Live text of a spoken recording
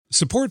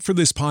Support for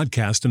this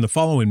podcast and the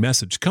following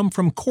message come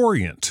from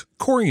Corient.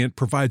 Corient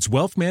provides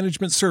wealth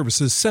management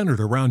services centered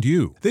around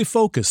you. They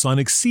focus on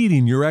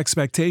exceeding your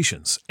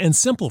expectations and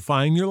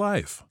simplifying your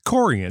life.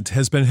 Corient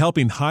has been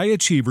helping high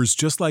achievers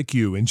just like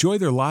you enjoy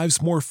their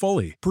lives more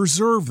fully,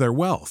 preserve their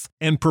wealth,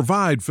 and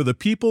provide for the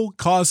people,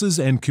 causes,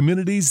 and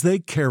communities they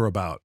care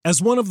about. As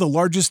one of the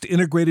largest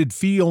integrated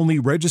fee-only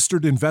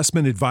registered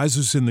investment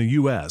advisors in the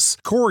U.S.,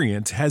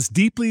 Corient has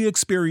deeply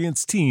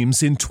experienced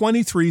teams in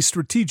 23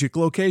 strategic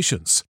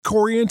locations.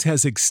 Corient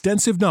has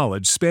extensive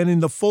knowledge spanning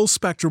the full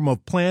spectrum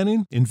of planning,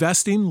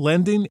 investing,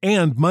 lending,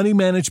 and money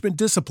management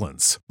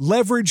disciplines.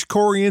 Leverage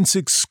Corient's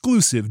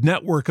exclusive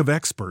network of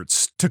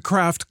experts to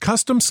craft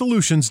custom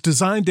solutions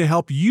designed to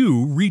help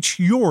you reach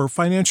your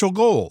financial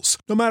goals,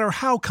 no matter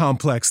how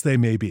complex they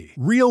may be.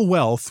 Real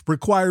wealth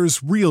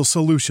requires real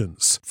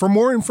solutions. For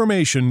more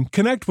information,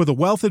 connect with a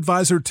wealth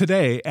advisor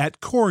today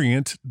at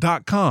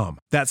Corient.com.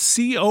 That's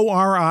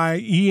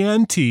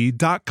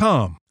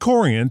Corient.com.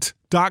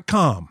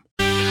 Corient.com.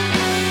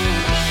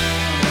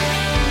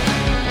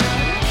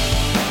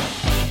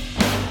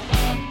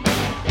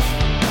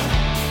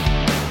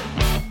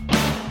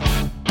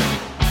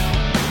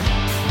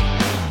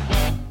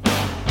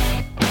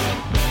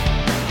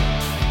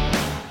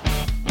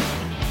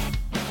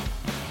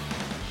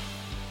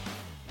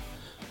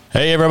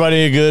 Hey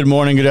everybody, good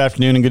morning, good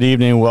afternoon, and good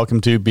evening. Welcome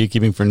to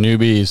Beekeeping for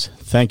Newbies.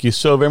 Thank you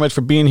so very much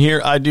for being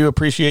here. I do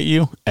appreciate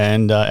you.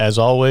 And as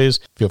always,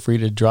 feel free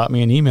to drop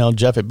me an email,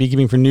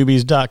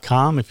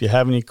 jeff@beekeepingfornewbies.com. If you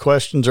have any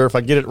questions or if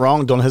I get it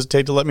wrong, don't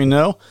hesitate to let me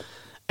know.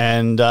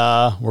 And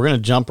we're going to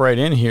jump right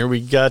in here.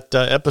 We got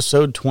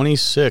episode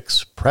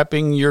 26,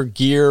 Prepping Your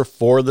Gear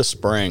for the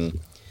Spring.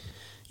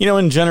 You know,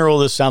 in general,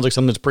 this sounds like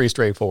something that's pretty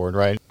straightforward,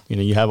 right? You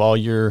know, you have all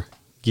your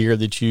gear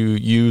that you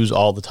use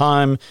all the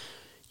time.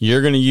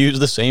 You're going to use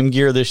the same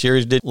gear this year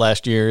as you did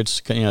last year.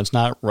 It's, you know, it's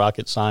not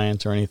rocket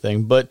science or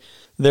anything, but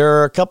there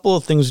are a couple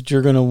of things that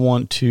you're going to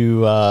want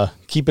to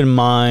keep in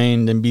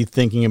mind and be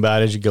thinking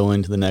about as you go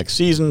into the next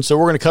season. So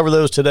we're going to cover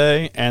those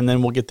today, and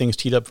then we'll get things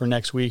teed up for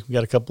next week. We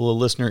got a couple of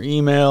listener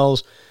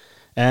emails,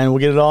 and we'll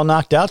get it all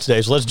knocked out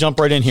today. So let's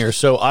jump right in here.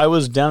 So I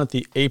was down at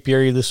the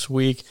apiary this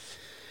week,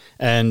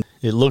 and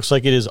it looks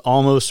like it is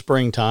almost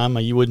springtime.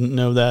 You wouldn't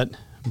know that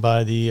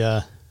by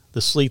the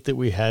sleet that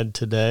we had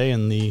today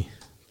and the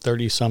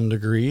 30-some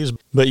degrees.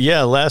 But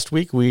yeah, last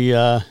week we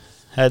had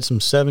some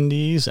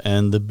 70s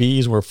and the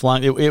bees were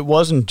flying. It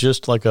wasn't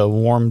just like a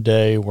warm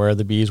day where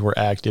the bees were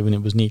active and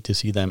it was neat to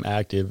see them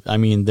active. I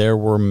mean, there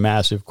were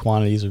massive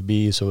quantities of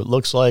bees, so it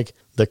looks like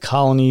the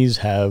colonies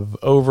have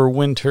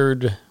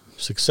overwintered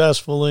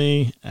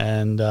successfully,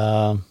 and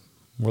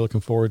we're looking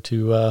forward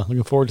to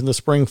the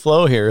spring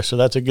flow here, so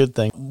that's a good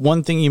thing.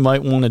 One thing you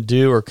might want to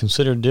do or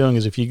consider doing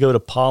is if you go to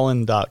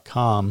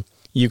pollen.com,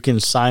 you can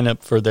sign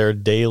up for their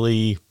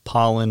daily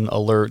pollen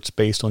alerts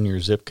based on your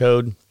zip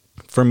code.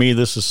 For me,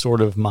 this is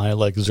sort of my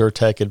like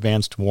Zyrtec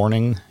advanced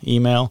warning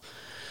email.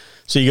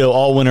 So you go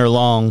all winter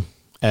long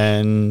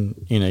and,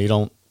 you know, you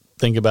don't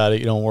think about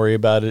it, you don't worry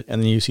about it.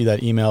 And then you see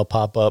that email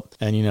pop up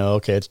and you know,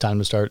 okay, it's time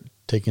to start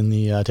taking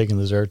the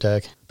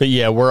Zyrtec. But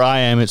yeah, where I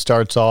am, it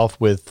starts off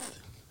with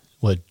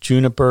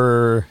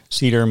juniper,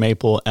 cedar,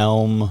 maple,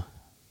 elm,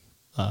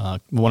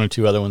 one or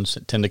two other ones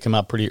that tend to come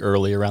out pretty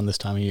early around this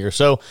time of year.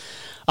 So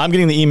I'm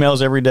getting the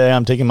emails every day.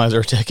 I'm taking my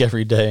Zyrtec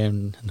every day,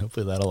 and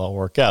hopefully that'll all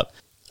work out.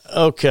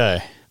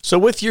 Okay. So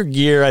with your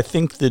gear, I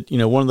think that, you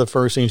know, one of the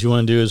first things you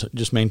want to do is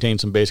just maintain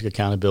some basic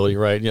accountability,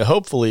 right? You know,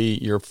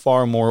 hopefully you're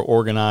far more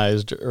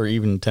organized or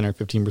even 10 or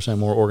 15%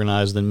 more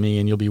organized than me,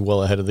 and you'll be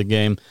well ahead of the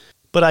game.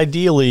 But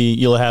ideally,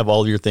 you'll have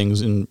all of your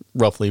things in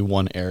roughly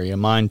one area.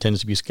 Mine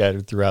tends to be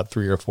scattered throughout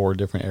 3 or 4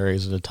 different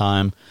areas at a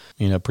time.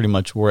 You know, pretty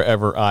much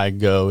wherever I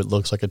go, it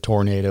looks like a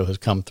tornado has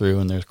come through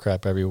and there's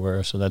crap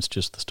everywhere. So that's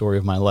just the story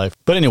of my life.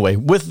 But anyway,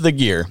 with the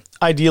gear,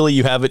 ideally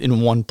you have it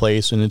in one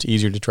place and it's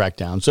easier to track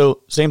down.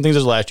 So same things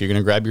as last year. You're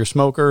going to grab your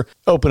smoker,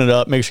 open it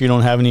up, make sure you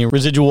don't have any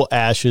residual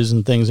ashes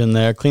and things in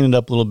there, clean it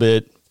up a little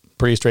bit,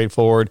 pretty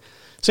straightforward.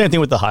 Same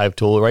thing with the hive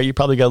tool, right? You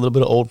probably got a little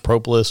bit of old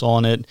propolis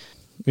on it.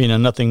 You know,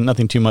 nothing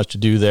too much to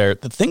do there.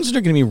 The things that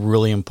are going to be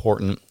really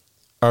important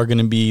are going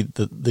to be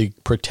the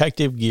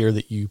protective gear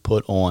that you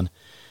put on.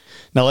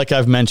 Now, like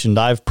I've mentioned,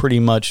 I've pretty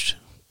much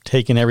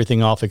taken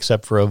everything off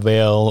except for a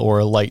veil or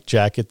a light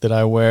jacket that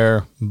I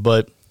wear.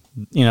 But,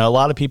 you know, a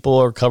lot of people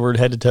are covered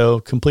head to toe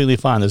completely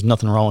fine. There's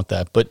nothing wrong with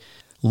that. But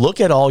look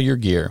at all your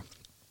gear.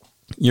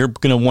 You're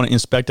going to want to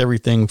inspect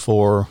everything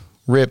for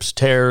rips,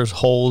 tears,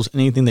 holes,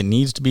 anything that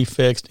needs to be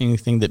fixed,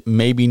 anything that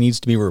maybe needs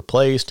to be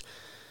replaced.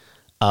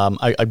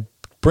 I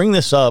bring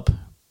this up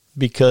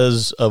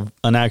because of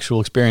an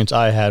actual experience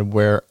I had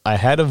where I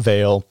had a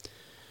veil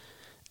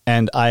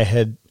and I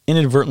had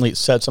inadvertently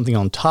set something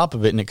on top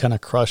of it and it kind of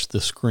crushed the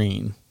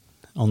screen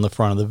on the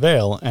front of the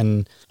veil.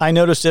 And I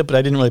noticed it, but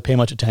I didn't really pay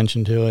much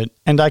attention to it.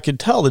 And I could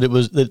tell that it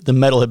was that the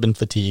metal had been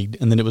fatigued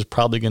and then it was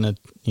probably going to,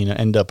 you know,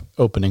 end up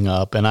opening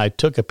up. And I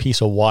took a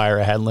piece of wire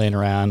I had laying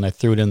around, I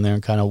threw it in there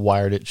and kind of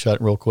wired it shut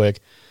real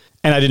quick.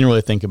 And I didn't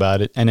really think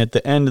about it. And at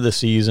the end of the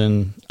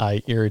season,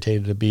 I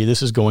irritated a bee.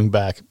 This is going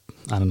back,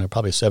 I don't know,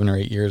 probably 7 or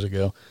 8 years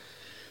ago.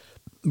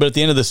 But at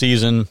the end of the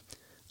season,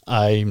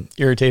 I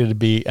irritated a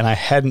bee, and I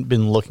hadn't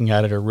been looking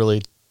at it or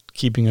really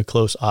keeping a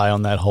close eye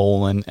on that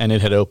hole, and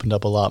it had opened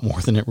up a lot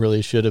more than it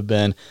really should have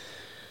been.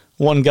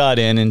 One got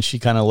in, and she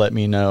kind of let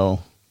me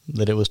know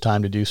that it was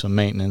time to do some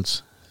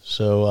maintenance.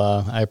 So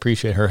I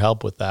appreciate her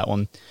help with that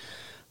one.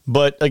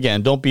 But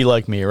again, don't be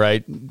like me,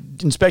 right?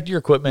 Inspect your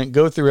equipment,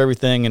 go through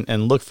everything,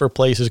 and look for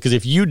places. Because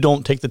if you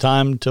don't take the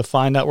time to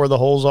find out where the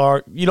holes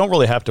are, you don't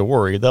really have to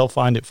worry. They'll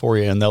find it for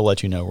you, and they'll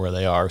let you know where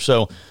they are.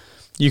 So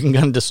you can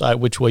kind of decide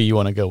which way you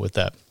want to go with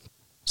that.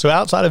 So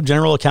outside of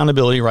general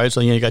accountability, right? So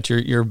you got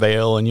your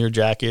veil and your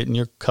jacket and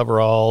your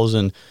coveralls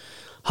and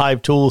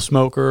hive tool,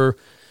 smoker,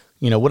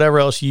 whatever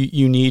else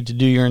you need to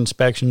do your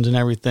inspections and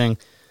everything.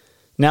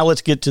 Now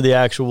let's get to the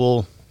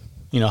actual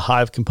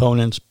hive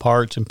components,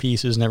 parts and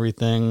pieces and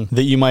everything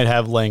that you might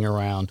have laying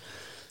around.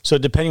 So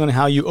depending on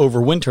how you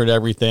overwintered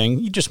everything,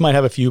 you just might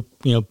have a few,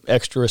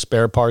 extra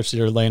spare parts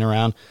that are laying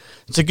around.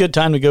 It's a good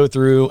time to go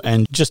through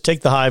and just take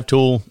the hive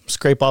tool,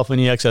 scrape off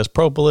any excess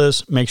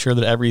propolis, make sure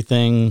that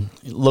everything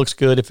looks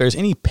good. If there's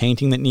any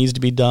painting that needs to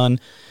be done,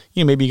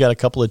 maybe you got a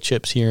couple of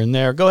chips here and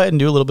there, go ahead and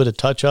do a little bit of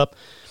touch up.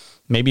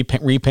 Maybe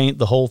repaint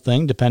the whole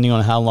thing depending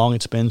on how long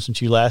it's been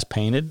since you last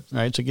painted,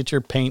 right? So get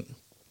your paint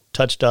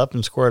touched up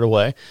and squared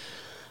away.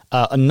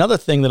 Another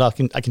thing that I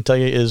can tell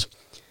you is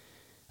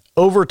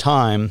over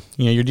time,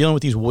 you're dealing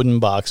with these wooden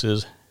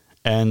boxes,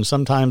 and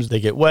sometimes they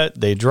get wet,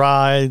 they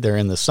dry, they're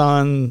in the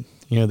sun,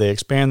 they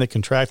expand, they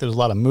contract, there's a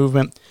lot of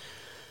movement.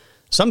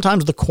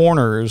 Sometimes the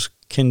corners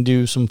can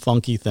do some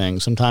funky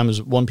things.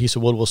 Sometimes one piece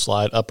of wood will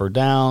slide up or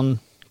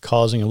down,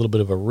 causing a little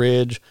bit of a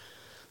ridge.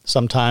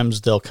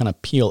 Sometimes they'll kind of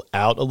peel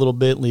out a little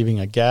bit, leaving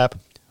a gap.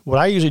 What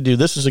I usually do,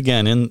 this is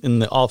again in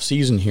the off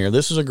season here,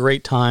 this is a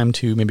great time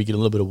to maybe get a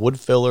little bit of wood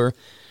filler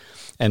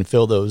and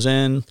fill those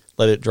in,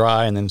 let it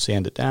dry, and then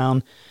sand it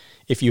down.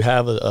 If you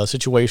have a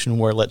situation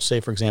where, let's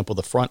say, for example,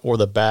 the front or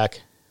the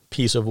back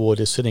piece of wood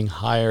is sitting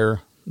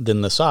higher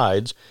than the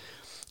sides,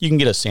 you can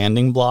get a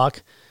sanding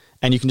block,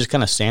 and you can just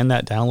kind of sand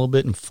that down a little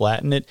bit and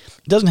flatten it.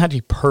 It doesn't have to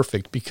be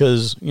perfect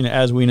because,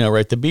 as we know,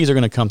 right, the bees are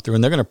going to come through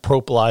and they're going to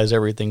propolize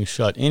everything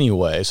shut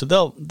anyway. So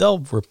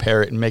they'll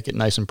repair it and make it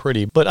nice and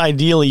pretty. But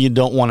ideally, you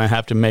don't want to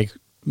have to make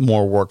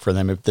more work for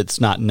them if that's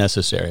not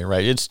necessary,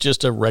 right? It's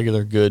just a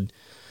regular good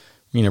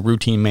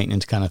routine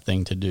maintenance kind of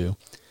thing to do.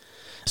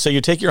 So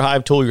you take your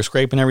hive tool, you're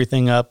scraping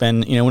everything up,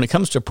 and when it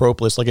comes to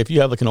propolis, like if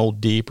you have like an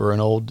old deep or an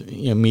old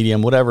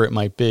medium, whatever it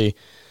might be,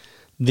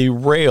 the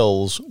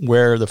rails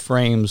where the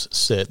frames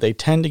sit, they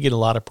tend to get a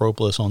lot of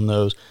propolis on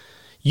those.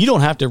 You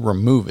don't have to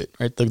remove it,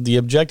 right? The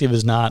objective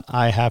is not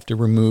I have to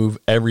remove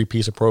every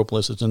piece of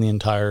propolis that's in the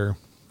entire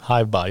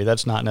hive body.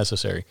 That's not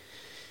necessary.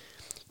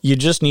 You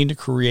just need to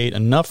create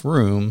enough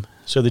room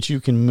so that you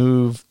can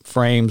move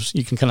frames.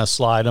 You can kind of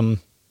slide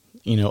them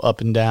up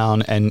and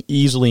down and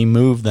easily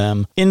move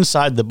them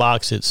inside the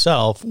box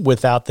itself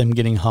without them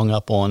getting hung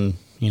up on,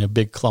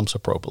 big clumps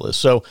of propolis.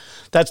 So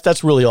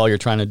that's really all you're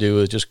trying to do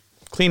is just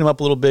clean them up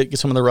a little bit, get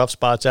some of the rough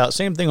spots out.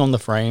 Same thing on the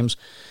frames.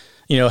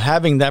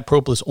 Having that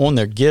propolis on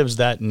there gives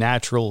that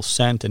natural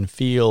scent and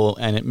feel,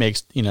 and it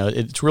makes,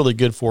 it's really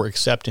good for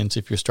acceptance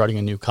if you're starting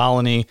a new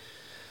colony,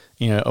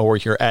 or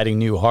if you're adding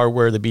new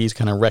hardware. The bees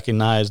kind of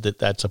recognize that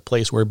that's a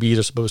place where bees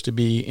are supposed to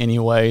be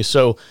anyway.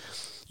 So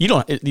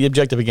the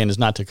objective, again, is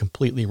not to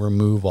completely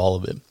remove all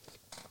of it.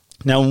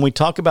 Now, when we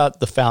talk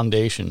about the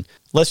foundation,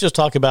 let's just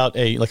talk about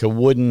a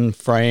wooden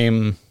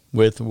frame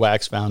with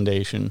wax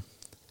foundation.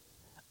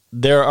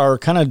 There are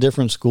kind of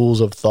different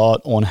schools of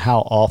thought on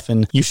how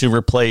often you should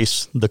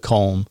replace the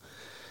comb.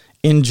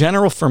 In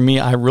general, for me,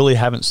 I really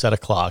haven't set a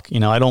clock.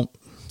 I don't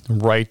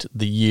write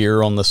the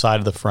year on the side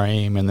of the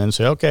frame and then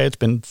say, okay, it's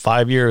been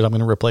 5 years, I'm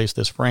going to replace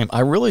this frame. I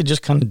really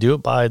just kind of do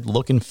it by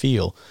look and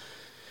feel.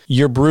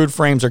 Your brood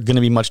frames are going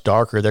to be much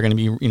darker. They're going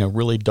to be,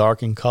 really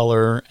dark in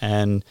color,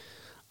 and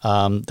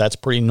that's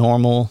pretty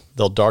normal.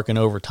 They'll darken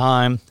over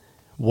time.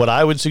 What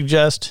I would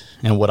suggest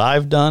and what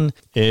I've done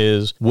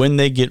is when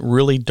they get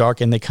really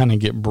dark and they kind of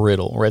get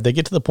brittle, right? They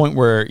get to the point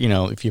where,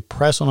 if you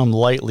press on them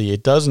lightly,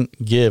 it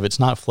doesn't give. It's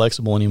not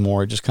flexible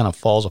anymore. It just kind of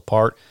falls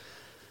apart.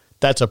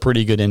 That's a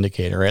pretty good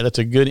indicator, right? That's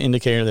a good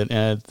indicator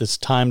that it's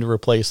time to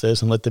replace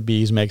this and let the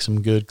bees make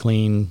some good,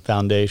 clean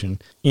foundation.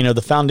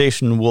 The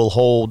foundation will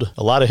hold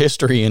a lot of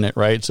history in it,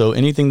 right? So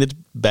anything that's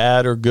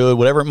bad or good,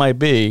 whatever it might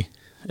be,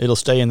 it'll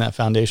stay in that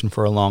foundation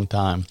for a long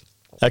time.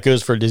 That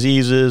goes for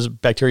diseases,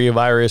 bacteria,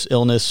 virus,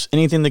 illness.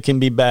 Anything that can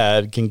be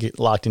bad can get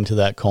locked into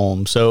that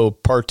comb. So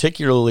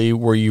particularly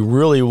where you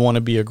really want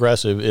to be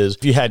aggressive is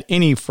if you had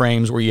any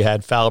frames where you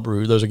had foul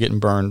brood, those are getting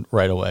burned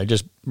right away.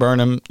 Just burn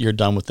them, you're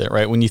done with it,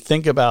 right? When you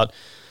think about,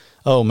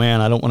 oh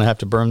man, I don't want to have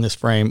to burn this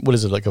frame. What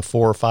is it, like a $4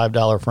 or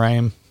 $5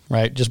 frame,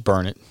 right? Just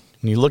burn it.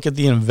 When you look at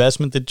the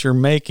investment that you're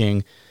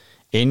making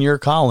in your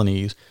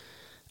colonies,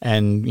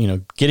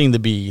 and, getting the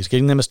bees,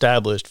 getting them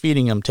established,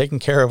 feeding them, taking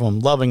care of them,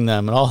 loving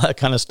them, and all that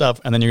kind of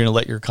stuff. And then you're going to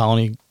let your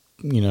colony,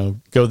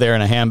 go there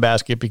in a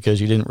handbasket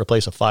because you didn't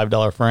replace a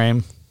 $5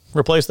 frame.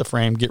 replace the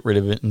frame, get rid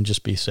of it, and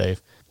just be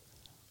safe.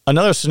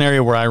 Another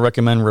scenario where I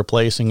recommend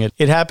replacing it,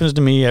 it happens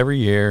to me every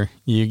year.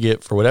 You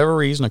get, for whatever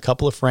reason, a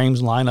couple of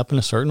frames line up in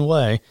a certain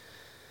way,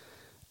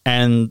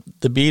 and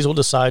the bees will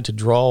decide to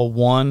draw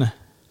one,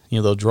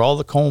 they'll draw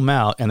the comb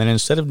out, and then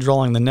instead of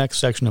drawing the next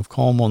section of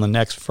comb on the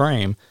next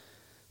frame,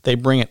 they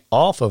bring it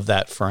off of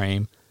that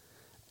frame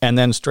and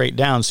then straight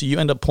down. So you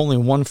end up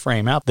pulling one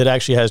frame out that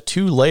actually has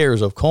 2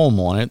 layers of comb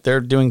on it.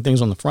 They're doing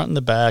things on the front and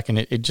the back, and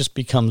it just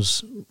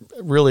becomes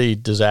really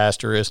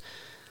disastrous.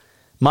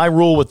 My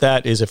rule with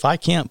that is if I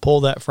can't pull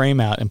that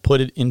frame out and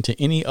put it into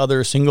any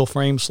other single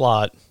frame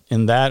slot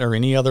in that or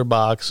any other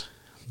box,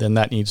 then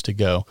that needs to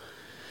go.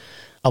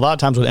 A lot of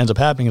times what ends up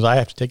happening is I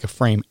have to take a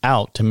frame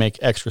out to make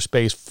extra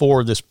space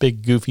for this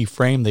big goofy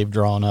frame they've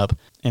drawn up,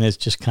 and it's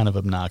just kind of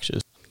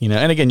obnoxious.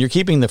 And again, you're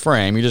keeping the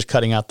frame, you're just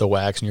cutting out the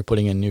wax and you're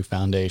putting in new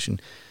foundation.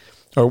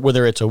 Or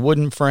whether it's a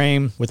wooden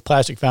frame with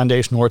plastic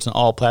foundation or it's an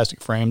all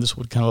plastic frame, this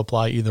would kind of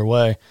apply either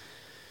way.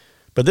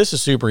 But this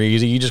is super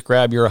easy. You just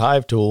grab your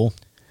hive tool,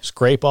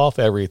 scrape off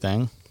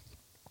everything.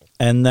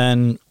 And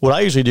then what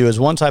I usually do is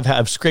once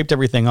I've scraped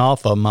everything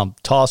off of them, I'll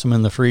toss them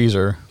in the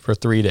freezer for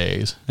 3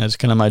 days. That's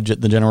kind of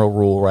the general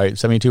rule, right?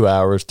 72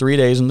 hours, 3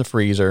 days in the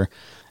freezer.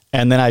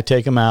 And then I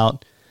take them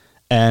out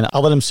and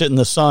I'll let them sit in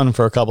the sun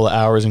for a couple of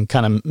hours and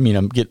kind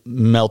of, get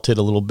melted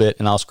a little bit.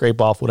 And I'll scrape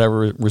off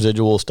whatever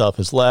residual stuff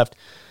is left,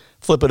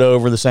 flip it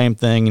over, the same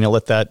thing,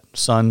 let that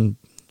sun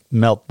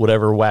melt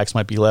whatever wax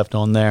might be left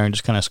on there and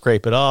just kind of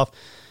scrape it off.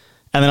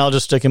 And then I'll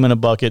just stick them in a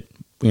bucket,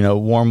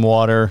 warm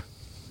water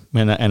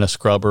and a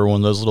scrubber, one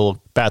of those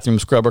little bathroom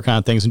scrubber kind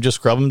of things, and just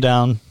scrub them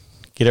down,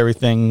 get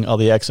everything, all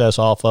the excess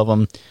off of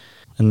them,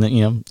 and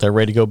then, they're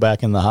ready to go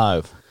back in the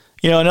hive.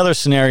 Another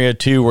scenario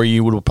too where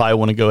you would probably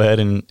want to go ahead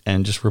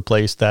and just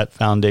replace that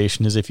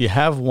foundation is if you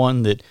have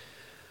one that,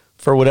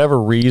 for whatever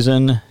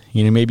reason,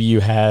 maybe you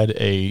had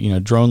a,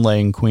 drone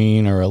laying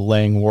queen or a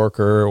laying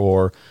worker,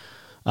 or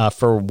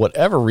for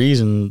whatever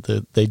reason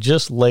they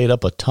just laid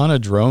up a ton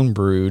of drone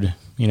brood.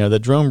 The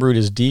drone brood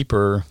is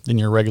deeper than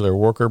your regular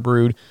worker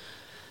brood,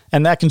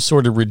 and that can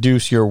sort of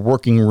reduce your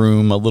working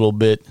room a little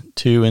bit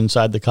too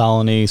inside the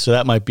colony. So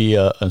that might be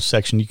a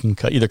section you can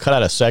either cut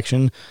out a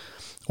section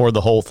or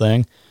the whole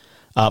thing.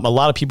 A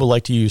lot of people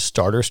like to use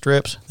starter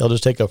strips. They'll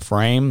just take a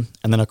frame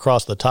and then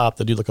across the top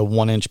they'll do like a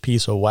 1-inch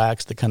piece of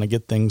wax to kind of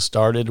get things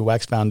started,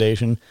 wax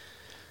foundation.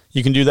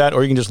 You can do that,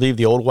 or you can just leave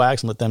the old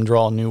wax and let them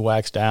draw new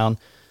wax down.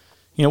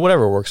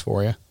 Whatever works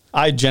for you.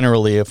 I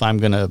generally, if I'm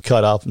going to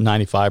cut off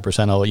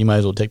 95% of it, you might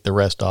as well take the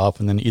rest off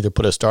and then either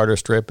put a starter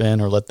strip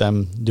in or let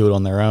them do it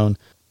on their own.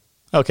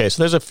 Okay,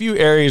 so there's a few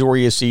areas where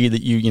you see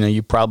that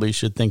you probably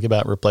should think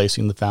about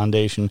replacing the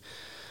foundation.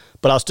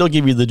 But I'll still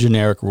give you the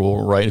generic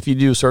rule, right? If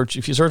you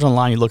search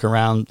online, you look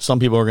around, some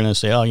people are going to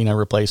say,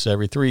 replace it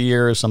every 3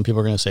 years. Some people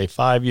are going to say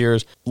 5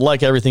 years.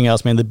 Like everything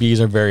else, man, the bees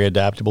are very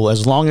adaptable.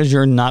 As long as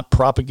you're not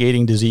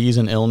propagating disease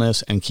and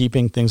illness and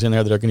keeping things in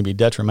there that are going to be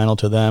detrimental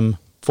to them,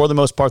 for the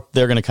most part,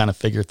 they're going to kind of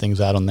figure things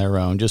out on their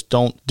own. Just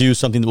don't do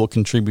something that will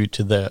contribute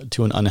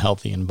to an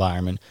unhealthy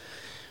environment.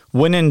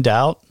 When in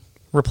doubt,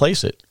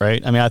 replace it,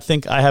 right? I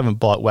think I haven't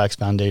bought wax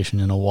foundation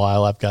in a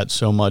while. I got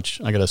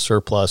a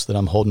surplus that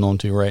I'm holding on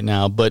to right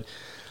now, but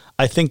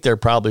I think they're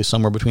probably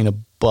somewhere between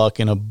 $1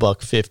 and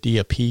 $1.50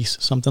 a piece,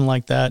 something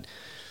like that.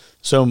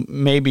 So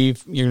maybe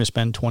you're going to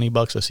spend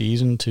 $20 a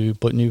season to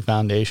put new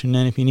foundation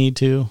in if you need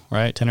to,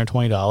 right? $10 or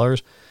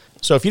 $20.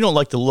 So if you don't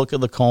like the look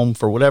of the comb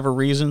for whatever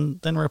reason,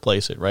 then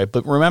replace it, right?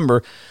 But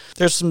remember,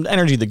 there's some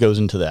energy that goes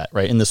into that,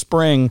 right? In the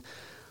spring,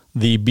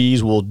 the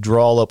bees will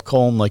draw up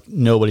comb like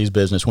nobody's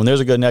business. When there's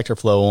a good nectar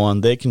flow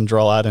on, they can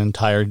draw out an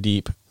entire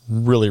deep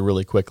really,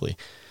 really quickly.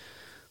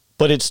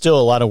 But it's still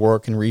a lot of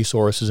work and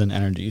resources and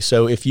energy.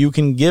 So if you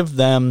can give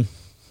them,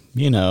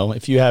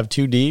 if you have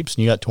 2 deeps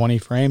and you got 20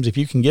 frames, if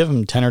you can give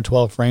them 10 or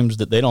 12 frames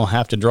that they don't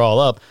have to draw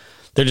up,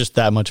 they're just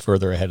that much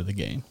further ahead of the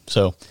game.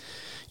 So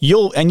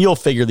you'll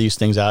figure these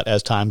things out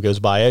as time goes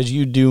by. As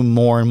you do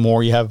more and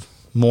more, you have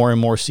more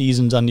and more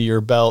seasons under your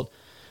belt,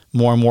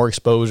 more and more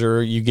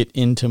exposure, you get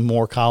into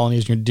more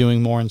colonies, you're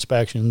doing more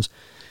inspections,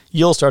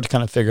 you'll start to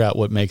kind of figure out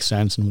what makes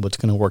sense and what's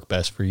going to work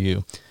best for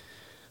you.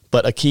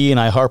 But a key, and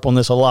I harp on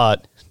this a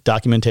lot,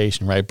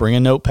 documentation, right? Bring a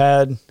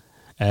notepad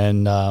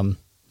and,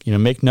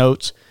 make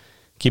notes,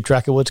 keep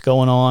track of what's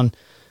going on,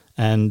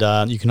 and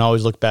you can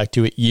always look back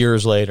to it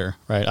years later,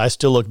 right? I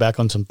still look back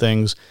on some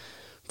things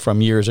from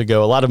years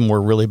ago. A lot of them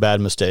were really bad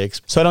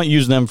mistakes. So I don't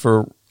use them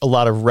for a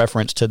lot of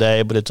reference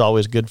today, but it's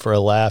always good for a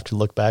laugh to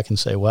look back and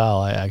say, wow,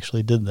 I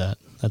actually did that.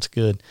 That's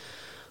good.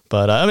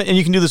 But, and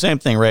you can do the same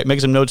thing, right? Make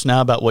some notes now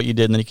about what you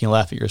did, and then you can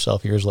laugh at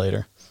yourself years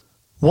later.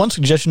 One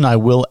suggestion I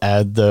will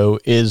add, though,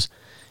 is,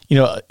 you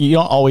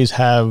don't always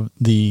have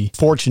the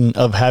fortune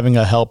of having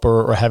a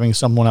helper or having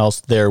someone else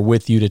there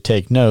with you to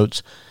take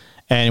notes.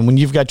 And when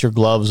you've got your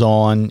gloves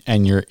on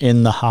and you're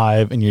in the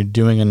hive and you're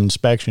doing an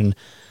inspection,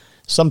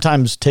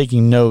 sometimes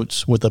taking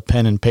notes with a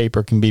pen and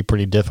paper can be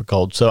pretty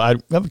difficult. So I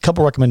have a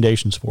couple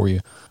recommendations for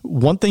you.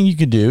 One thing you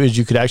could do is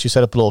you could actually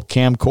set up a little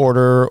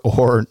camcorder,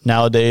 or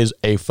nowadays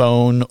a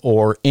phone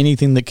or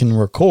anything that can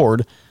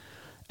record,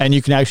 And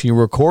you can actually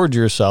record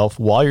yourself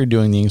while you're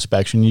doing the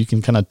inspection. You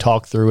can kind of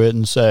talk through it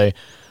and say,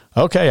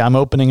 okay, I'm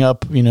opening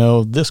up,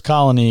 this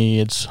colony.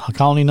 It's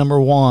colony number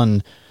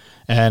 1,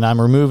 and I'm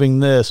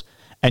removing this.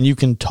 And you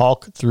can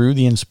talk through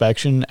the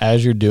inspection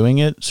as you're doing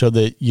it so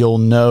that you'll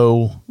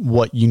know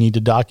what you need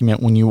to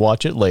document when you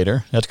watch it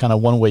later. That's kind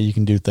of one way you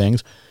can do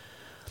things.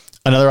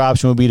 Another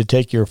option would be to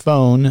take your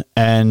phone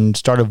and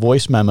start a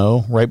voice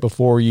memo right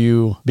before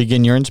you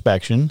begin your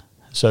inspection.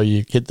 So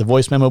you hit the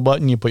voice memo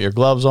button, you put your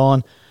gloves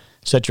on,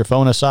 set your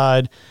phone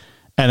aside,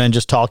 and then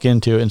just talk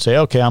into it and say,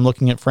 okay, I'm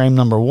looking at frame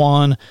number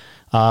 1.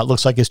 It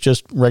looks like it's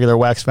just regular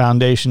wax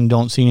foundation.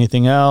 Don't see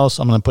anything else.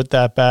 I'm going to put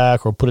that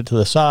back or put it to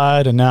the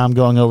side. And now I'm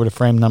going over to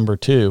frame number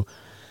 2.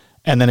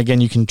 And then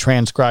again, you can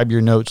transcribe your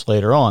notes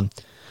later on.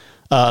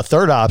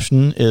 Third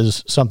option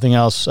is something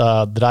else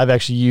that I've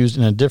actually used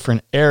in a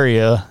different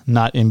area,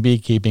 not in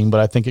beekeeping, but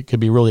I think it could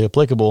be really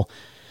applicable.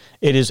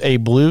 It is a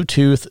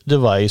Bluetooth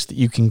device that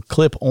you can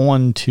clip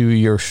on to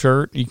your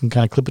shirt. You can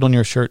kind of clip it on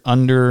your shirt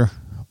under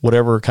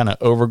whatever kind of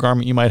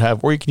overgarment you might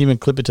have, or you can even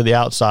clip it to the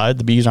outside.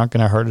 The bees aren't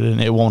going to hurt it, and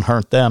it won't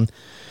hurt them.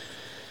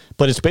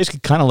 But it's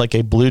basically kind of like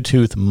a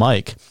Bluetooth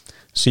mic.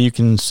 So you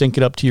can sync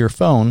it up to your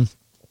phone,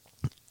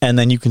 and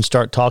then you can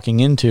start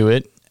talking into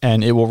it,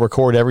 and it will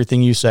record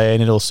everything you say,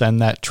 and it'll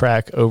send that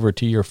track over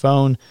to your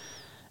phone,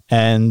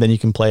 and then you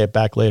can play it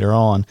back later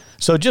on.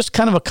 So just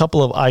kind of a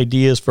couple of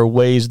ideas for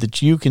ways that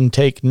you can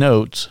take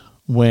notes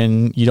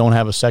when you don't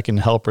have a second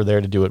helper there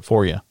to do it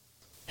for you.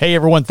 Hey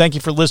everyone, thank you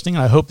for listening.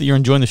 I hope that you're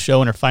enjoying the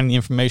show and are finding the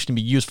information to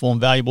be useful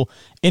and valuable.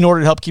 In order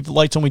to help keep the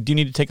lights on, we do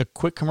need to take a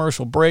quick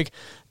commercial break.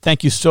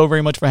 Thank you so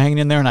very much for hanging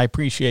in there, and I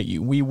appreciate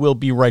you. We will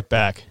be right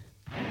back.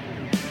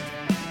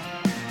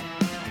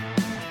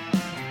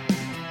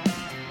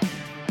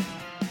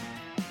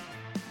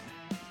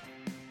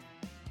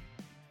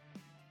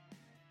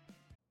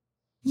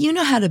 You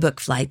know how to book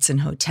flights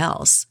and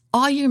hotels.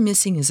 All you're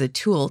missing is a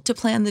tool to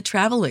plan the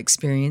travel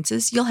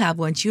experiences you'll have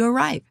once you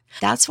arrive.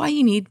 That's why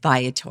you need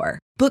Viator.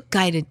 Book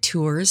guided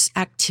tours,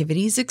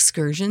 activities,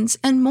 excursions,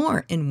 and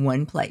more in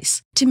one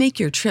place to make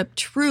your trip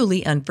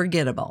truly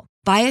unforgettable.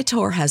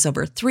 Viator has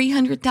over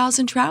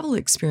 300,000 travel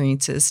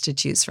experiences to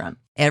choose from.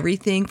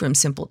 Everything from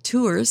simple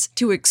tours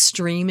to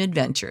extreme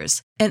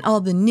adventures and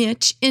all the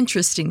niche,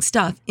 interesting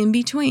stuff in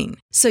between.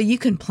 So you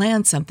can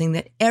plan something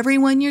that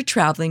everyone you're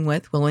traveling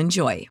with will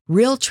enjoy.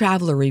 Real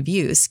traveler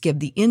reviews give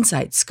the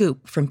inside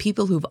scoop from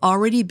people who've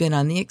already been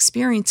on the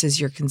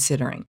experiences you're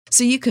considering.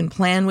 So you can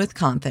plan with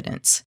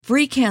confidence.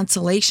 Free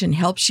cancellation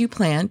helps you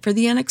plan for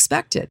the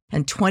unexpected.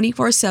 And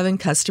 24/7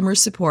 customer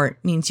support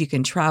means you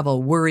can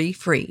travel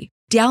worry-free.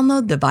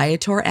 Download the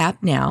Viator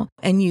app now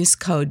and use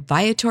code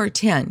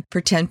Viator10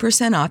 for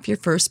 10% off your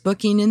first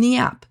booking in the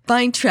app.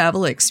 Find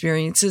travel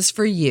experiences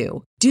for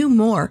you. Do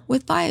more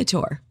with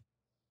Viator.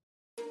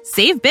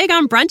 Save big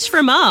on brunch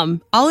for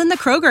mom, all in the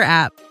Kroger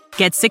app.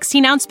 Get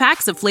 16-ounce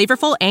packs of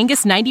flavorful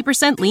Angus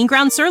 90% lean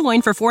ground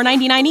sirloin for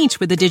 $4.99 each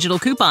with a digital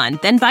coupon.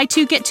 Then buy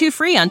 2, get 2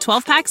 free on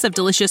 12 packs of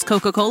delicious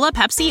Coca-Cola,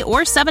 Pepsi,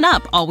 or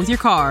 7-Up, all with your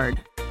card.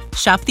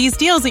 Shop these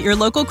deals at your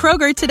local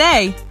Kroger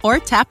today, or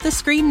tap the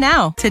screen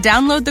now to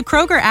download the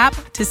Kroger app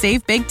to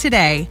save big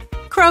today.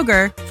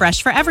 Kroger,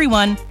 fresh for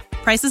everyone.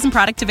 Prices and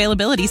product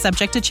availability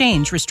subject to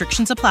change.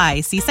 Restrictions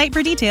apply. See site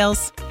for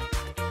details.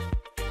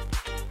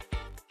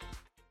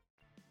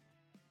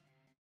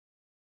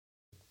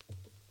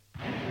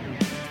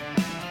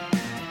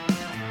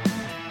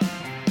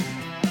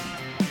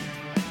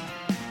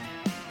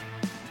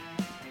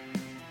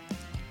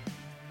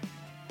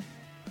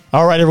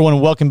 All right, everyone,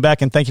 welcome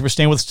back, and thank you for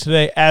staying with us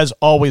today. As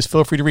always,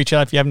 feel free to reach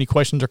out if you have any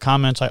questions or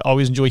comments. I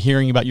always enjoy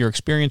hearing about your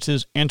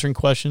experiences, answering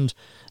questions,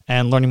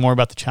 and learning more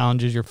about the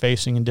challenges you're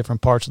facing in different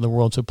parts of the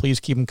world. So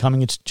please keep them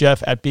coming. It's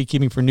Jeff at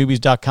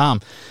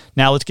beekeepingfornewbies.com.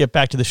 Now let's get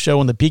back to the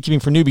show on the Beekeeping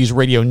for Newbies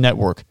radio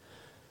network.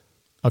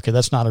 Okay,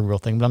 that's not a real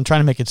thing, but I'm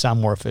trying to make it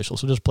sound more official,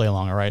 so just play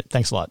along, all right?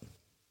 Thanks a lot.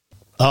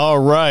 All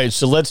right,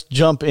 so let's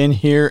jump in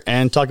here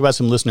and talk about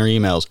some listener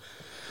emails.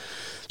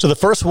 So the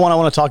first one I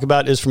want to talk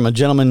about is from a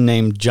gentleman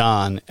named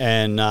John.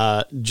 And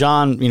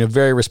John,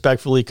 very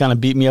respectfully kind of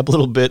beat me up a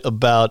little bit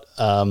about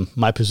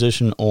my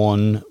position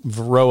on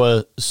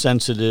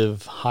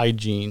Varroa-sensitive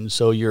hygiene.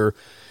 So your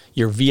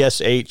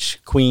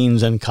VSH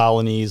queens and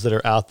colonies that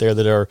are out there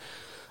that are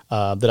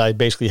that I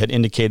basically had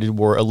indicated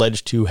were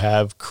alleged to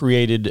have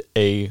created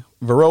a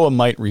Varroa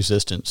mite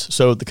resistance.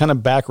 So the kind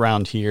of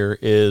background here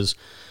is,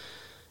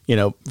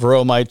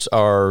 Varroa mites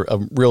are a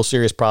real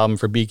serious problem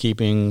for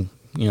beekeeping,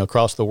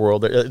 across the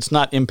world. It's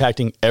not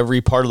impacting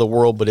every part of the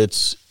world, but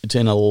it's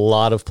in a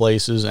lot of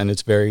places, and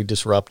it's very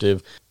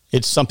disruptive.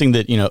 It's something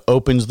that,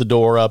 opens the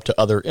door up to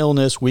other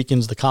illness,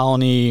 weakens the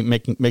colony,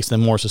 makes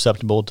them more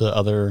susceptible to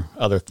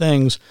other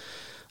things,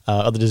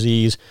 other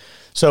disease.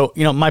 So,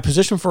 my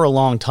position for a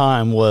long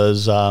time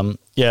was,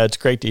 it's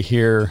great to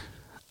hear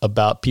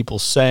about people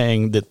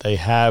saying that they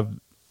have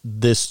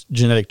this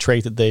genetic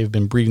trait that they've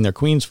been breeding their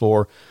queens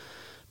for,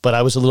 but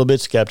I was a little bit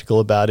skeptical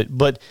about it.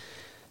 But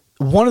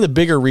one of the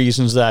bigger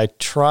reasons that I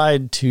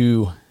tried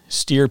to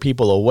steer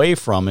people away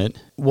from it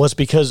was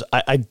because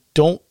I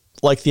don't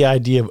like the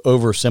idea of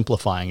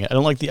oversimplifying it. I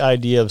don't like the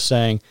idea of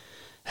saying,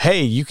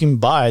 hey, you can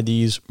buy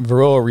these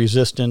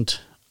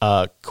Varroa-resistant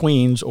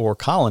queens or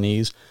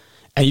colonies,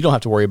 and you don't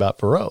have to worry about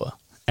Varroa.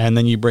 And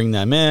then you bring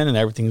them in, and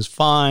everything's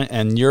fine,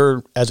 and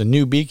you're, as a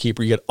new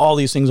beekeeper, you get all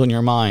these things on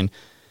your mind,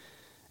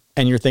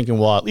 and you're thinking,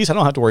 well, at least I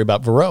don't have to worry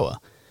about Varroa.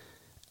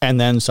 And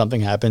then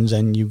something happens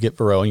and you get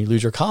Varroa and you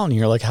lose your colony.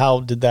 You're like, how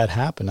did that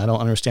happen? I don't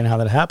understand how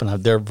that happened.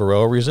 They're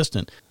Varroa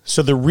resistant.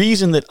 So the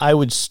reason that I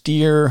would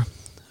steer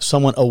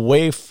someone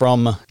away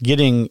from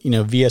getting,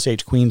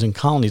 VSH queens and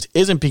colonies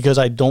isn't because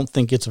I don't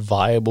think it's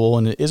viable,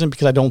 and it isn't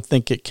because I don't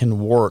think it can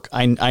work.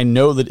 I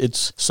know that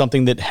it's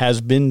something that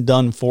has been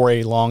done for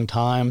a long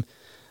time.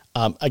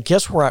 I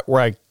guess where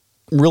I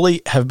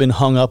really have been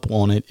hung up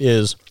on it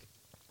is,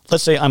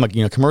 let's say I'm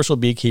a commercial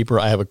beekeeper.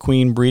 I have a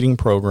queen breeding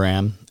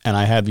program, and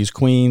I have these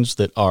queens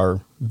that are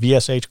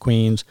VSH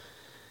queens,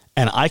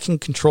 and I can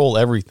control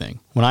everything.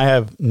 When I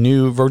have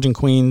new virgin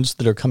queens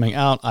that are coming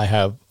out, I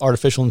have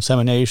artificial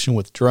insemination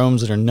with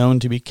drones that are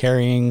known to be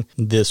carrying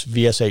this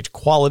VSH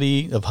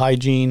quality of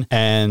hygiene,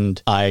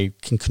 and I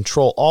can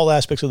control all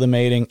aspects of the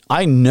mating.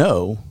 I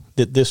know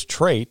that this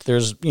trait,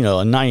 there's, a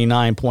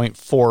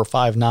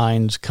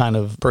 99.459 kind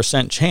of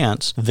percent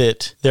chance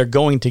that they're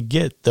going to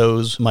get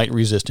those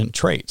mite-resistant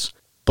traits.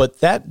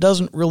 But that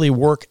doesn't really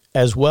work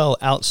as well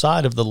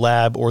outside of the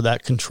lab or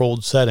that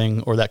controlled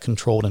setting or that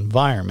controlled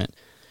environment.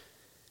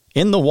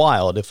 In the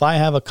wild, if I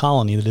have a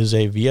colony that is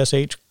a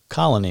VSH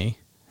colony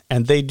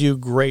and they do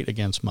great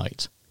against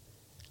mites,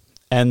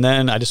 and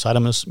then I decide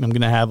I'm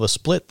going to have a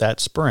split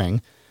that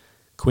spring,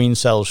 queen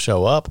cells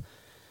show up,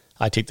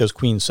 I take those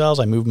queen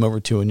cells, I move them over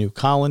to a new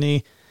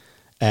colony,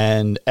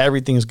 and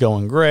everything's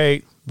going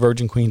great.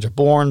 Virgin queens are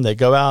born, they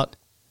go out.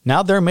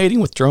 Now they're mating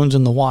with drones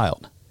in the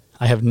wild.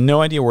 I have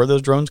no idea where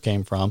those drones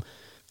came from,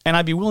 and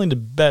I'd be willing to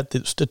bet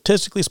that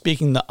statistically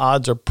speaking, the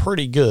odds are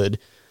pretty good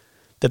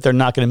that they're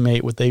not going to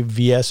mate with a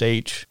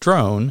VSH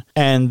drone,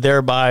 and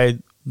thereby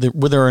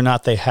whether or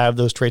not they have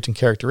those traits and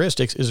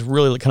characteristics is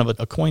really kind of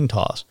a coin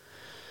toss.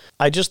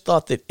 I just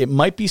thought that it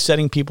might be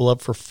setting people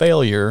up for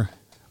failure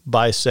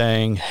by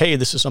saying, hey,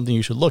 this is something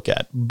you should look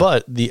at.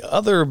 But the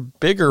other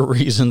bigger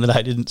reason that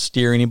I didn't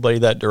steer anybody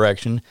that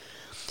direction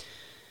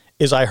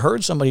is I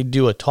heard somebody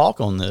do a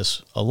talk on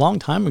this a long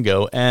time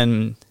ago,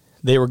 and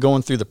they were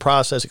going through the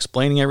process,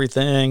 explaining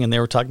everything, and they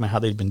were talking about how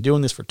they'd been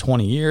doing this for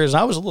 20 years.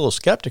 I was a little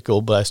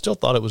skeptical, but I still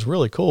thought it was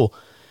really cool.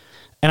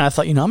 And I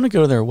thought, I'm going to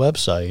go to their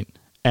website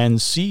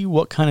and see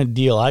what kind of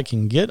deal I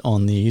can get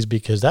on these,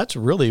 because that's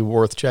really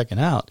worth checking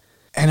out.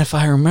 And if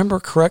I remember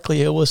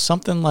correctly, it was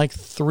something like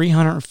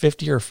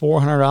 $350 or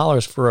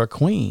 $400 for a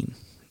queen.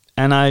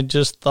 And I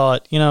just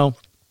thought,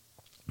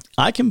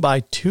 I can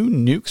buy 2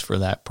 nukes for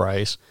that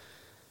price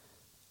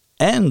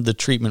and the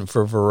treatment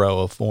for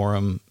Varroa for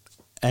them,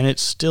 and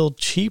it's still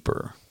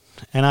cheaper.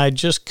 And I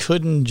just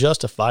couldn't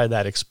justify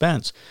that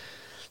expense.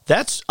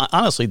 That's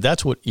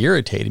what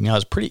irritated me. I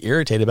was pretty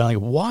irritated about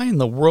why in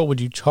the world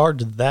would you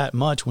charge that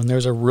much when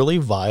there's a really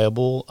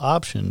viable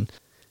option?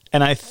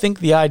 And I think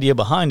the idea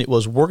behind it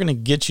was, we're going to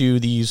get you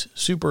these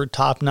super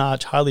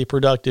top-notch, highly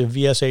productive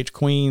VSH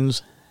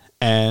queens,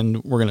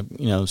 and we're going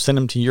to, send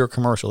them to your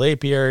commercial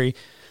apiary,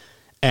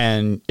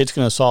 and it's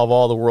going to solve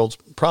all the world's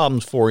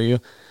problems for you.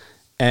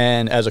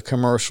 And as a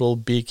commercial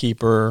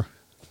beekeeper,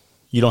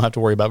 you don't have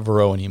to worry about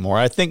Varroa anymore.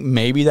 I think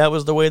maybe that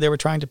was the way they were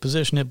trying to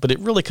position it, but it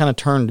really kind of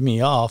turned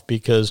me off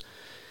because,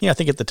 I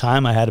think at the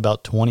time I had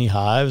about 20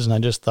 hives, and I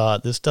just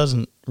thought, this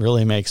doesn't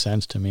really make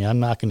sense to me. I'm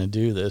not going to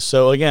do this.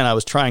 So again, I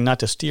was trying not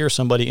to steer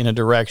somebody in a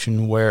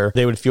direction where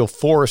they would feel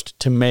forced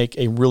to make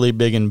a really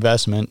big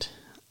investment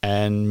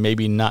and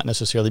maybe not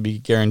necessarily be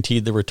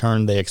guaranteed the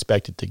return they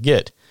expected to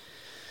get.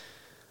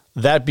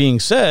 That being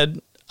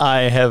said,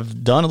 I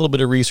have done a little bit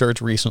of research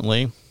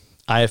recently.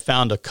 I have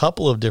found a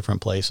couple of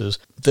different places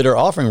that are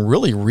offering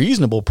really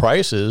reasonable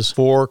prices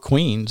for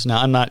queens.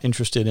 Now, I'm not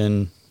interested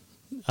in,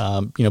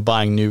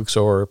 buying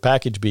nukes or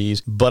package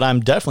bees, but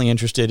I'm definitely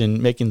interested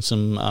in making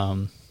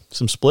some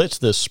splits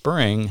this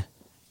spring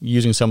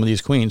using some of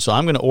these queens. So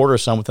I'm going to order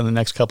some within the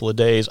next couple of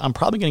days. I'm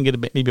probably going to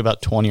get maybe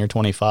about 20 or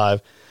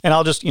 25. And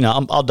I'll just,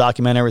 I'll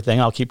document everything.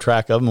 I'll keep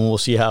track of them, and we'll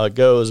see how it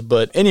goes.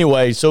 But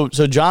anyway, so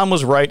John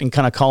was right in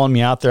kind of calling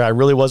me out there. I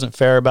really wasn't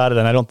fair about it,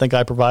 and I don't think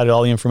I provided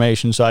all the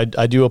information. So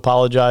I do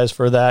apologize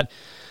for that.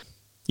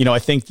 I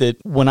think that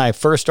when I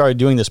first started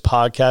doing this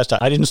podcast,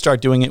 I didn't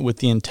start doing it with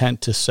the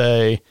intent to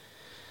say,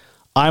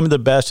 I'm the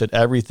best at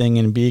everything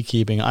in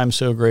beekeeping. I'm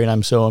so great.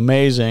 I'm so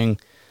amazing.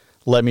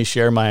 Let me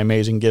share my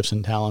amazing gifts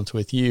and talents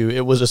with you.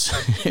 It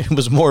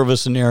was more of a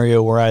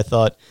scenario where I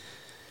thought,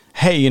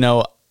 hey,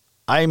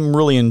 I'm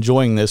really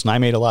enjoying this, and I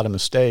made a lot of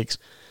mistakes.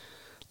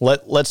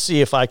 Let's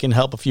see if I can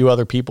help a few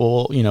other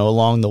people,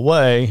 along the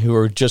way who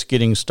are just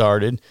getting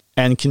started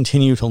and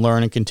continue to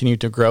learn and continue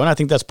to grow. And I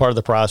think that's part of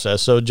the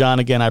process. So John,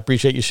 again, I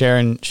appreciate you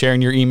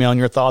sharing your email and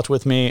your thoughts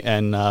with me.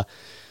 And,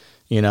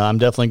 I'm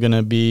definitely going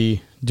to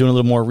be doing a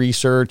little more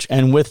research.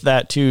 And with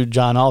that too,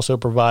 John also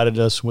provided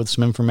us with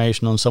some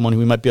information on someone who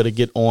we might be able to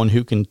get on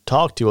who can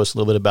talk to us a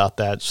little bit about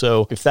that.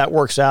 So if that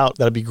works out,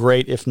 that'd be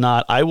great. If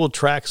not, I will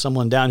track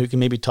someone down who can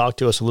maybe talk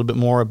to us a little bit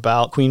more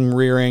about queen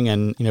rearing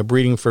and,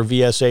 breeding for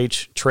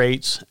VSH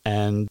traits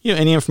and,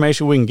 any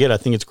information we can get. I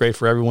think it's great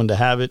for everyone to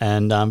have it,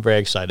 and I'm very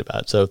excited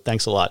about it. So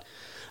thanks a lot.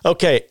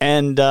 Okay.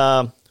 And,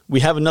 we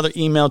have another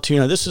email too.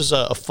 Now, this is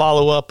a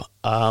follow-up.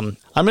 I'm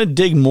going to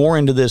dig more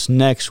into this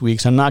next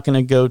week, so I'm not going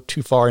to go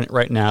too far in it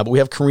right now. But we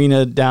have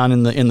Karina down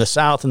in the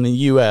South in the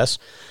U.S.,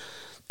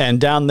 and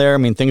down there,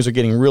 things are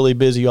getting really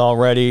busy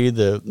already.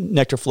 The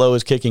nectar flow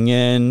is kicking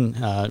in.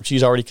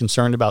 She's already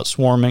concerned about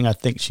swarming. I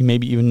think she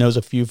maybe even knows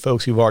a few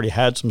folks who've already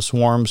had some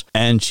swarms,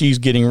 and she's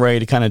getting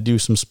ready to kind of do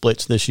some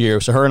splits this year.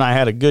 So her and I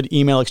had a good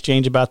email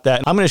exchange about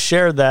that. I'm going to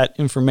share that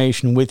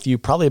information with you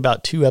probably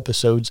about 2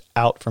 episodes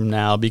out from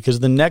now,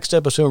 because the next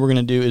episode we're going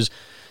to do is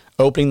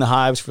opening the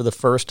hives for the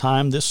first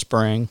time this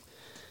spring,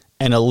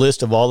 and a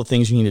list of all the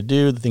things you need to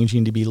do, the things you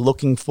need to be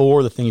looking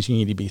for, the things you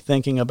need to be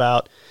thinking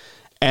about.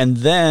 And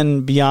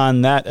then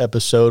beyond that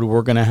episode,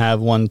 we're going to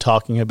have one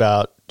talking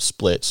about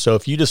splits. So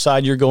if you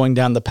decide you're going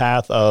down the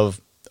path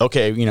of,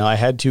 okay, I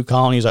had 2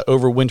 colonies, I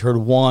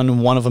overwintered one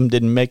of them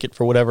didn't make it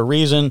for whatever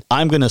reason,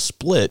 I'm going to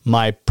split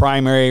my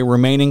primary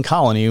remaining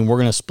colony, and we're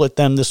going to split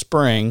them this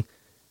spring.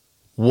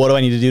 What do I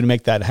need to do to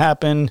make that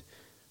happen?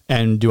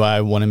 And do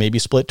I want to maybe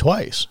split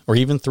twice or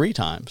even 3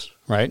 times,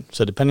 right?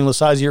 So depending on the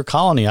size of your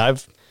colony,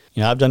 I've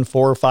done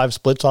 4 or 5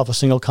 splits off a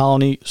single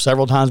colony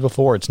several times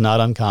before. It's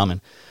not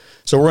uncommon.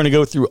 So we're going to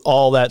go through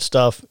all that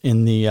stuff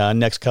in the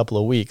next couple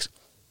of weeks.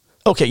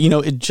 Okay,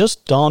 it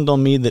just dawned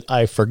on me that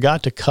I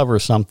forgot to cover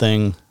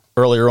something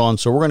earlier on.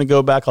 So we're going to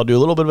go back. I'll do a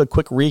little bit of a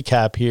quick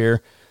recap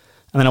here,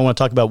 and then I want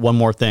to talk about one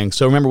more thing.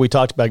 So remember, we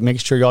talked about making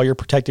sure all your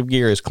protective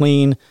gear is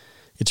clean.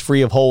 It's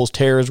free of holes,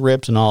 tears,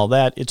 rips, and all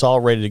that. It's all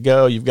ready to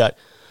go. You've got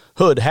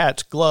hood,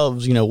 hats,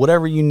 gloves,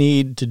 whatever you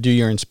need to do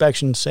your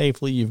inspection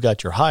safely. You've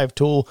got your hive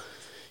tool.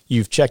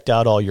 You've checked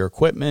out all your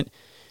equipment.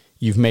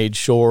 You've made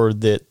sure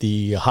that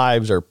the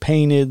hives are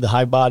painted, the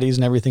hive bodies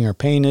and everything are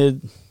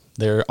painted.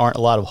 There aren't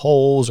a lot of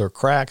holes or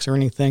cracks or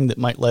anything that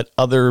might let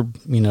other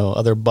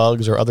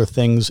bugs or other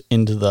things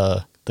into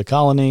the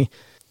colony.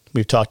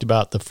 We've talked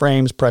about the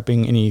frames,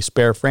 prepping any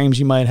spare frames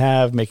you might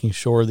have, making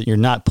sure that you're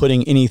not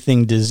putting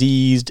anything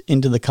diseased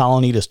into the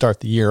colony to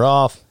start the year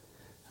off.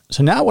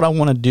 So now what I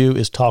want to do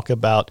is talk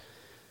about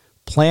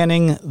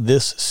planning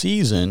this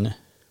season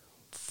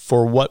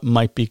for what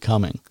might be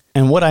coming.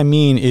 And what I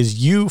mean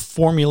is you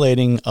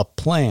formulating a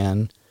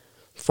plan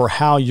for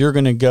how you're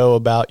going to go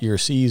about your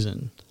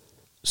season.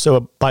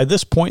 So by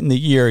this point in the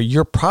year,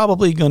 you're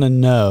probably going to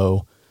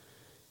know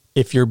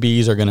if your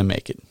bees are going to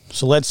make it.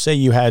 So let's say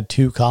you had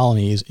 2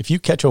 colonies. If you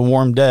catch a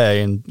warm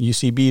day and you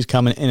see bees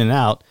coming in and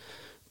out,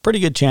 pretty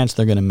good chance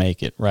they're going to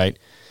make it, right?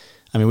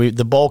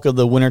 The bulk of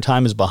the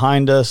wintertime is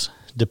behind us.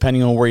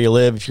 Depending on where you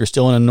live, if you're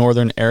still in a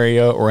northern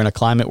area or in a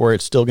climate where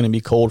it's still going to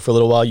be cold for a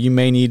little while, you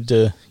may need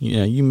to,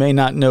 you may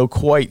not know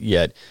quite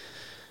yet.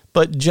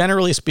 But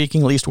generally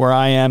speaking, at least where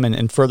I am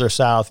and further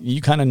south, you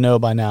kind of know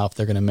by now if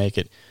they're going to make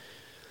it.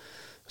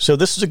 So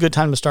this is a good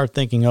time to start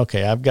thinking,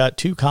 okay, I've got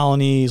 2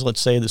 colonies, let's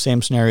say the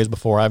same scenario as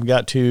before. I've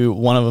got 2,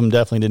 one of them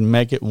definitely didn't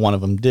make it, one of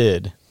them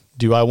did.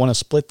 Do I want to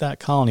split that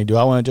colony? Do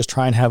I want to just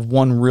try and have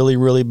one really,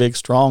 really big,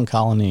 strong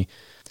colony?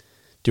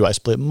 Do I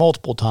split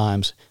multiple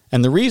times?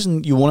 And the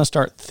reason you want to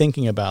start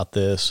thinking about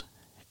this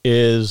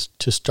is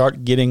to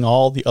start getting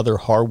all the other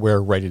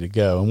hardware ready to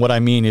go. And what I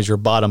mean is your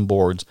bottom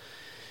boards,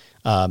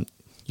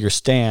 your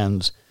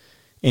stands,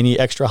 any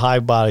extra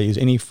hive bodies,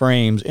 any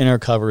frames, inner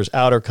covers,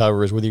 outer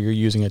covers, whether you're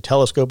using a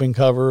telescoping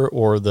cover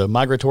or the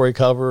migratory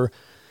cover,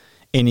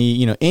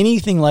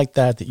 anything like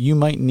that you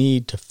might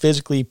need to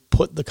physically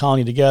put the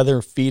colony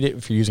together, feed it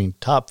if you're using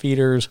top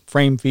feeders,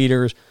 frame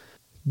feeders.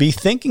 Be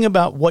thinking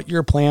about what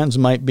your plans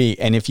might be.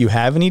 And if you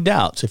have any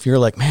doubts, if you're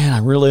like, man, I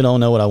really don't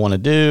know what I want to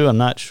do, I'm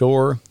not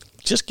sure,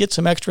 just get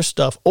some extra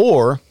stuff.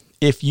 Or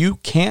if you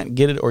can't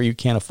get it or you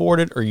can't afford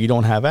it or you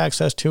don't have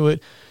access to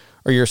it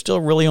or you're still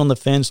really on the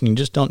fence and you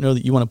just don't know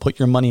that you want to put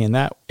your money in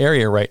that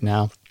area right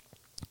now,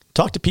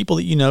 talk to people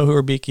that you know who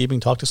are beekeeping,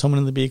 talk to someone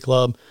in the bee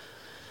club,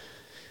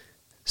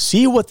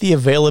 see what the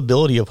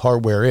availability of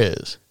hardware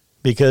is.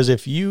 Because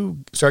if you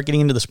start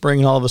getting into the spring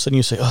and all of a sudden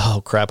you say,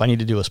 oh crap, I need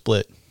to do a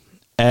split,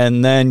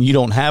 and then you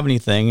don't have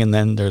anything, and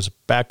then there's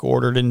back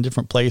ordered in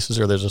different places,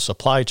 or there's a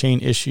supply chain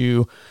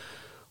issue,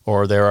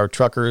 or there are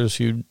truckers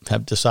who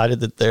have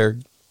decided that they're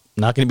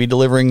not going to be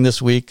delivering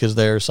this week because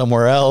they're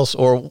somewhere else,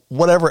 or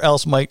whatever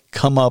else might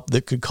come up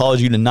that could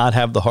cause you to not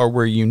have the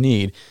hardware you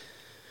need.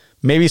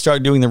 Maybe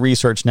start doing the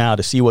research now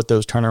to see what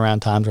those turnaround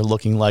times are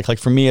looking like. Like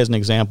for me, as an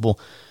example,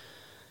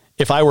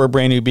 if I were a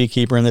brand new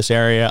beekeeper in this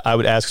area, I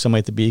would ask somebody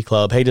at the bee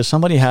club, hey, does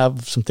somebody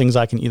have some things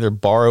I can either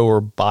borrow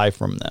or buy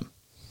from them,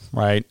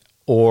 right?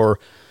 Or,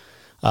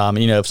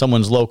 if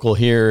someone's local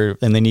here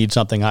and they need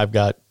something, I've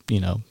got,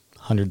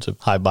 hundreds of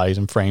hive bodies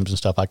and frames and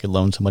stuff I could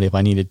loan somebody if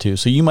I needed to.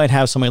 So you might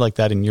have somebody like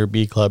that in your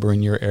bee club or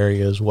in your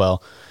area as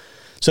well.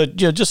 So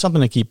just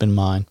something to keep in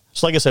mind.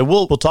 So like I said,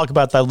 we'll talk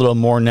about that a little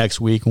more next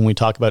week when we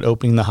talk about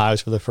opening the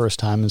hives for the first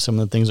time and some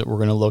of the things that we're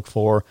going to look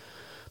for.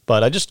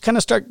 But I just kind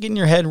of start getting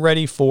your head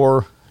ready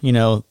for,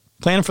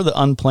 plan for the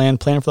unplanned,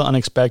 plan for the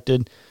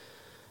unexpected,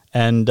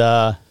 and,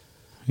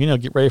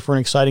 get ready for an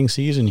exciting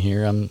season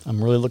here. I'm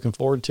really looking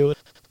forward to it.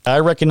 I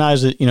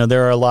recognize that,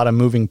 there are a lot of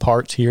moving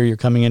parts here. You're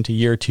coming into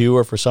year 2,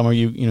 or for some of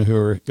you, who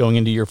are going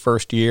into your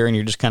first year and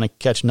you're just kind of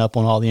catching up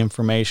on all the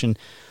information.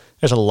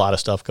 There's a lot of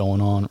stuff going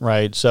on,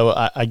 right? So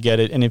I get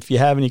it. And if you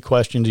have any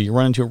questions or you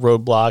run into a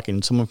roadblock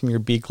and someone from your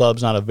bee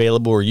club's not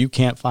available or you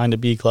can't find a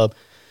bee club,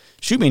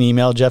 shoot me an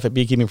email,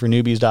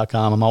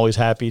 jeff@beekeepingfornewbies.com. I'm always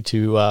happy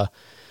to,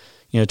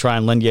 try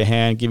and lend you a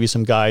hand, give you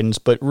some guidance.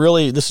 But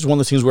really, this is one of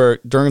those things where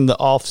during the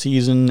off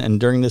season and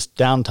during this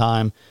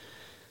downtime,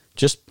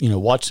 just,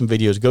 watch some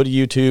videos. Go to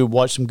YouTube,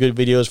 watch some good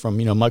videos from,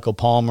 Michael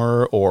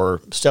Palmer or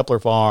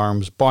Steppler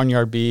Farms,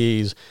 Barnyard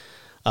Bees.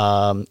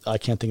 I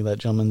can't think of that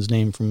gentleman's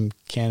name from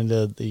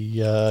Canada, the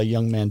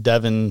young man,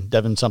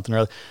 Devin something or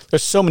other.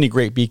 There's so many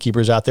great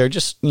beekeepers out there.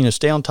 Just,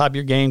 stay on top of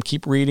your game,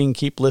 keep reading,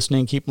 keep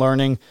listening, keep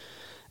learning,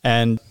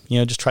 and,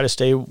 just try to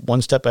stay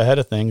one step ahead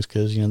of things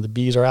because, the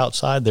bees are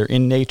outside. They're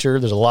in nature.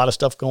 There's a lot of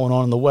stuff going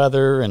on in the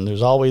weather, and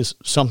there's always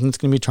something that's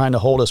going to be trying to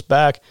hold us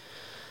back.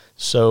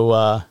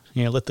 So,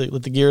 let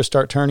the gears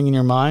start turning in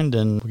your mind,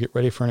 and we'll get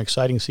ready for an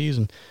exciting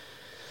season.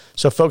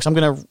 So, folks, I'm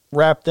going to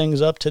wrap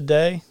things up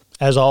today.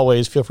 As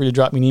always, feel free to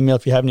drop me an email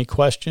if you have any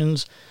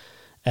questions.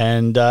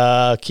 And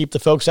keep the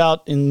folks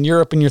out in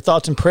Europe in your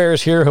thoughts and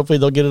prayers here. Hopefully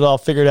they'll get it all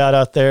figured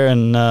out there,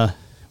 and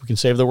we can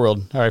save the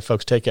world. All right,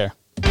 folks, take care.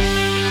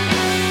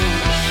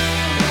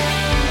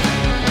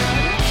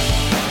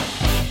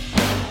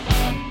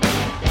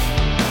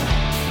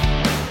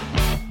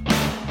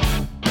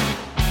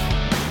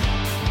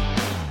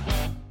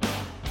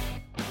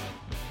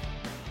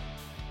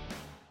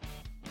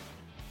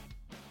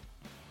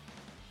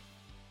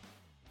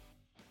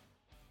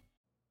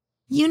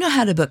 You know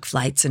how to book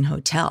flights and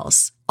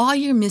hotels. All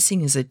you're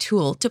missing is a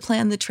tool to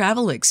plan the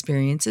travel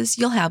experiences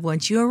you'll have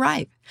once you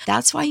arrive.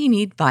 That's why you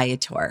need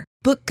Viator.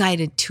 Book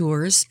guided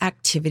tours,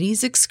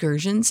 activities,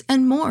 excursions,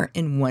 and more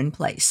in one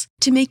place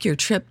to make your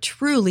trip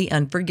truly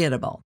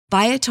unforgettable.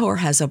 Viator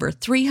has over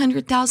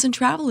 300,000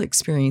 travel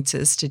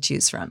experiences to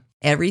choose from.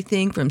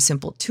 Everything from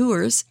simple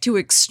tours to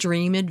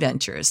extreme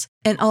adventures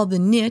and all the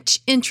niche,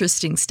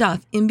 interesting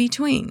stuff in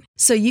between.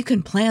 So you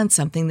can plan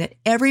something that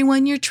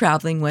everyone you're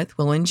traveling with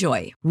will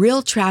enjoy.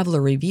 Real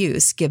traveler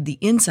reviews give the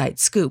inside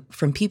scoop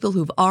from people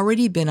who've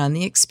already been on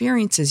the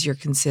experiences you're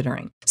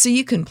considering. So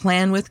you can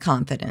plan with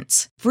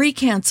confidence. Free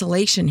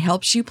cancellation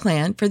helps you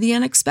plan for the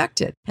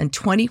unexpected. And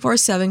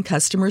 24/7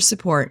 customer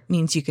support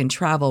means you can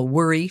travel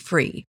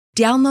worry-free.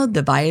 Download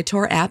the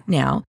Viator app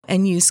now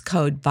and use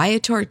code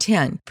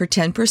Viator10 for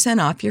 10%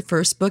 off your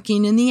first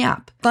booking in the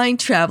app. Find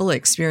travel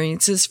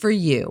experiences for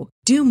you.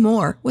 Do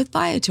more with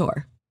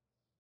Viator.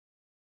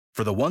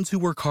 For the ones who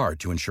work hard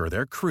to ensure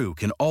their crew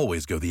can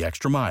always go the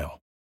extra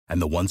mile,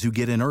 and the ones who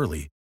get in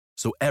early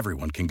so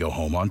everyone can go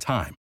home on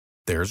time,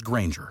 there's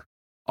Grainger,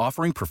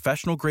 offering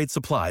professional-grade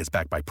supplies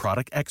backed by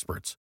product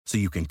experts so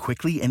you can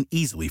quickly and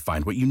easily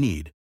find what you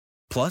need.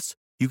 Plus,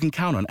 you can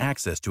count on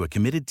access to a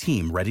committed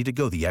team ready to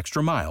go the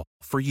extra mile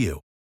for you.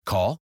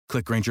 Call,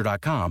 click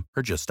Grainger.com,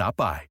 or just stop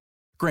by.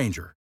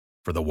 Grainger,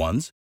 for the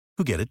ones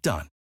who get it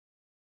done.